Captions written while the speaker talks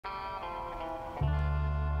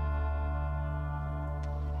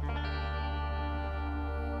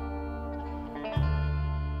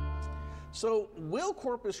So, will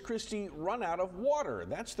Corpus Christi run out of water?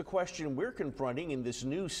 That's the question we're confronting in this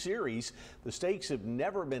new series. The stakes have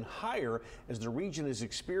never been higher as the region is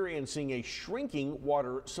experiencing a shrinking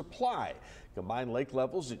water supply. Combined lake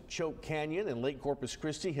levels at Choke Canyon and Lake Corpus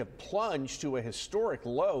Christi have plunged to a historic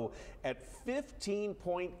low at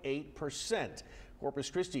 15.8%. Corpus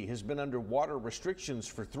Christi has been under water restrictions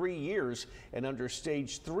for 3 years and under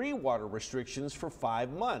stage 3 water restrictions for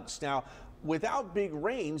 5 months. Now, without big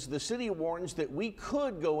rains, the city warns that we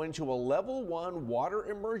could go into a level 1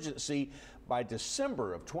 water emergency by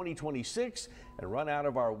December of 2026 and run out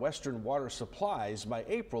of our western water supplies by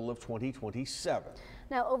April of 2027.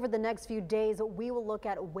 Now, over the next few days, we will look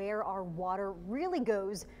at where our water really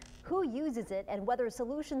goes, who uses it, and whether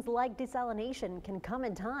solutions like desalination can come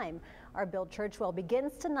in time. Our Bill Churchwell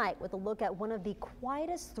begins tonight with a look at one of the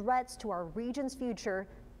quietest threats to our region's future,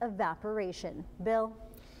 evaporation. Bill?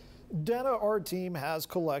 Data our team has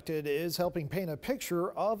collected is helping paint a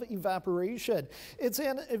picture of evaporation. It's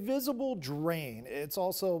an invisible drain. It's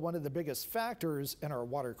also one of the biggest factors in our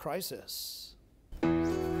water crisis.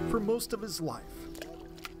 For most of his life,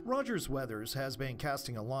 Rogers Weathers has been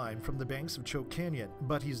casting a line from the banks of Choke Canyon,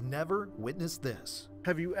 but he's never witnessed this.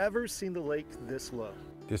 Have you ever seen the lake this low?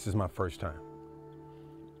 This is my first time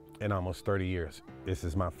in almost 30 years. This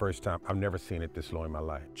is my first time. I've never seen it this low in my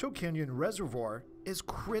life. Choke Canyon Reservoir is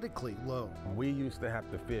critically low. We used to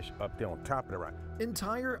have to fish up there on top of the rock.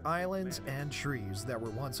 Entire islands and trees that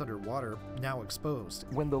were once underwater now exposed.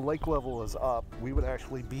 When the lake level is up, we would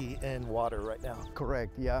actually be in water right now.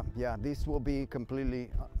 Correct, yeah. This will be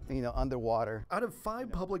completely, underwater. Out of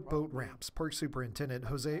 5 public boat ramps, Park Superintendent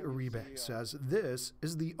Jose Uribe says this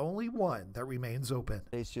is the only one that remains open.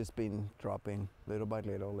 It's just been dropping little by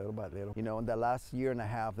little, little by little. In the last year and a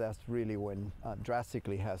half, that's really when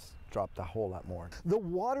drastically has dropped a whole lot more. The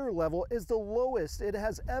water level is the lowest it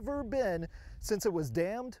has ever been since it was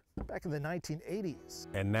dammed back in the 1980s.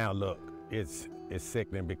 And now look, it's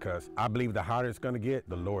sickening because I believe the hotter it's going to get,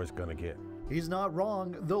 the lower it's going to get. He's not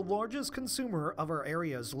wrong. The largest consumer of our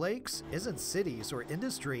area's lakes isn't cities or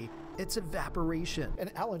industry, it's evaporation.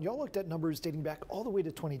 And Alan, y'all looked at numbers dating back all the way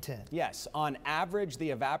to 2010. Yes, on average, the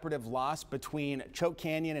evaporative loss between Choke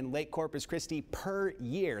Canyon and Lake Corpus Christi per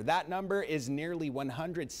year, that number is nearly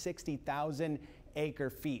 160,000 acre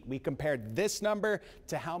feet. We compared this number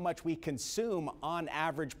to how much we consume on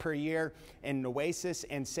average per year in Nueces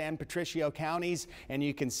and San Patricio counties, and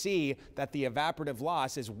you can see that the evaporative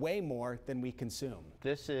loss is way more than we consume.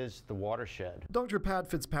 This is the watershed. Dr.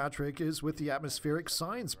 Pat Fitzpatrick is with the Atmospheric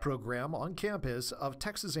Science program on campus of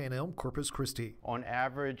Texas A&M Corpus Christi. On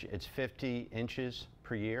average, it's 50 inches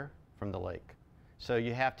per year from the lake. So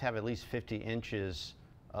you have to have at least 50 inches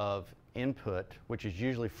of input, which is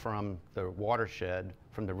usually from the watershed,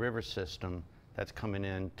 from the river system that's coming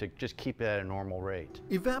in to just keep it at a normal rate.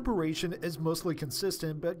 Evaporation is mostly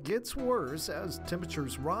consistent but gets worse as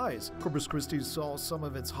temperatures rise. Corpus Christi saw some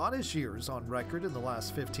of its hottest years on record in the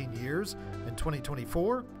last 15 years, and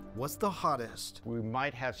 2024 was the hottest. We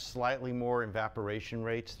might have slightly more evaporation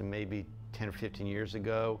rates than maybe 10 or 15 years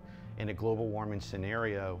ago in a global warming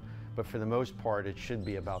scenario, but for the most part, it should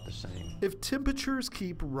be about the same. If temperatures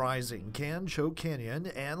keep rising, can Choke Canyon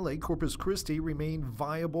and Lake Corpus Christi remain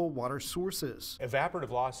viable water sources?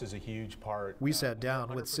 Evaporative loss is a huge part. We sat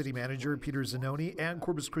down with City Manager Peter Zanoni and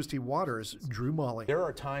Corpus Christi Water's Drew Molly. There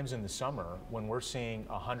are times in the summer when we're seeing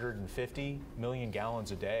 150 million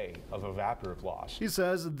gallons a day of evaporative loss. He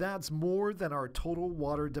says that's more than our total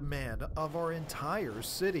water demand of our entire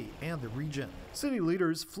city and the region. City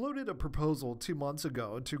leaders floated a proposal 2 months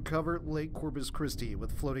ago to cover Lake Corpus Christi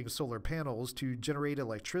with floating solar panels to generate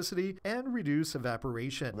electricity and reduce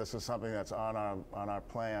evaporation. This is something that's on our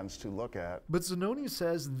plans to look at. But Zanoni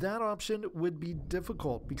says that option would be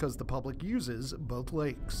difficult because the public uses both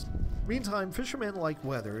lakes. Meantime, fishermen like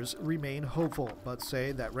Weathers remain hopeful, but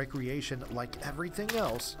say that recreation, like everything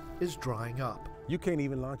else, is drying up. You can't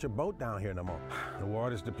even launch a boat down here no more. The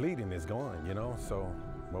water's depleting, it's gone, so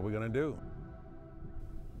what are we gonna do?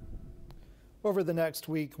 Over the next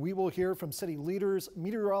week, we will hear from city leaders,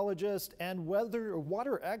 meteorologists, and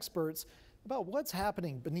water experts about what's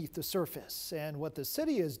happening beneath the surface and what the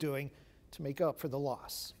city is doing to make up for the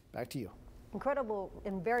loss. Back to you. Incredible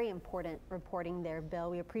and very important reporting there,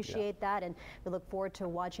 Bill. We appreciate that, and we look forward to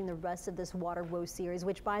watching the rest of this water-woes series,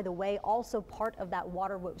 which, by the way, also part of that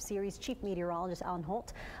water-woes series, Chief Meteorologist Alan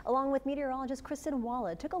Holt, along with meteorologist Kristen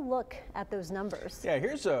Walla, took a look at those numbers. Yeah,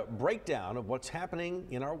 here's a breakdown of what's happening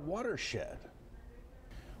in our watershed.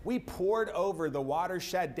 We poured over the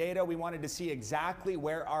watershed data. We wanted to see exactly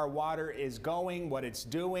where our water is going, what it's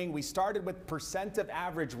doing. We started with percent of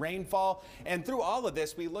average rainfall, and through all of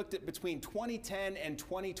this, we looked at between 2010 and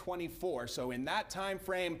 2024. So in that time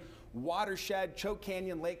frame, watershed, Choke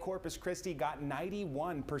Canyon, Lake Corpus Christi got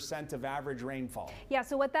 91% of average rainfall. Yeah,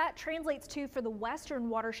 so what that translates to for the western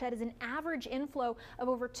watershed is an average inflow of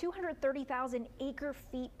over 230,000 acre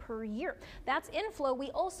feet per year. That's inflow.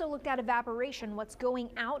 We also looked at evaporation, what's going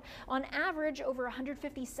out, on average over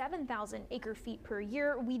 157,000 acre feet per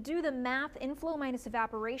year. We do the math, inflow minus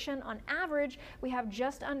evaporation. On average, we have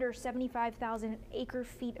just under 75,000 acre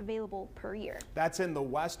feet available per year. That's in the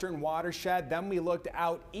western watershed. Then we looked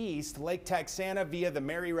out east, Lake Texana via the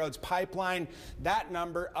Mary Roads pipeline. That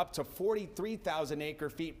number up to 43,000 acre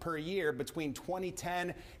feet per year between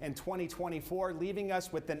 2010 and 2024, leaving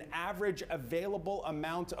us with an average available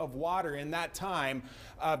amount of water in that time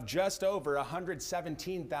of just over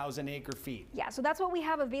 117,000 acre feet. Yeah, so that's what we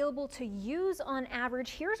have available to use on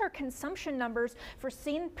average. Here's our consumption numbers for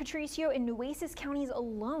San Patricio and Nueces counties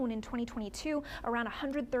alone in 2022, around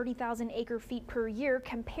 130,000 acre feet per year.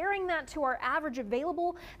 Comparing that to our average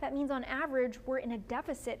available, that means on average we're in a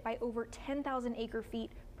deficit by over 10,000 acre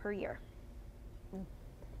feet per year.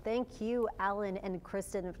 Thank you, Alan and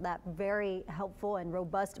Kristen, for that very helpful and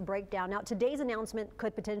robust breakdown. Now, today's announcement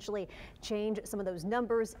could potentially change some of those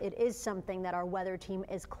numbers. It is something that our weather team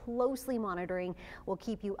is closely monitoring. We'll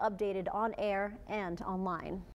keep you updated on air and online.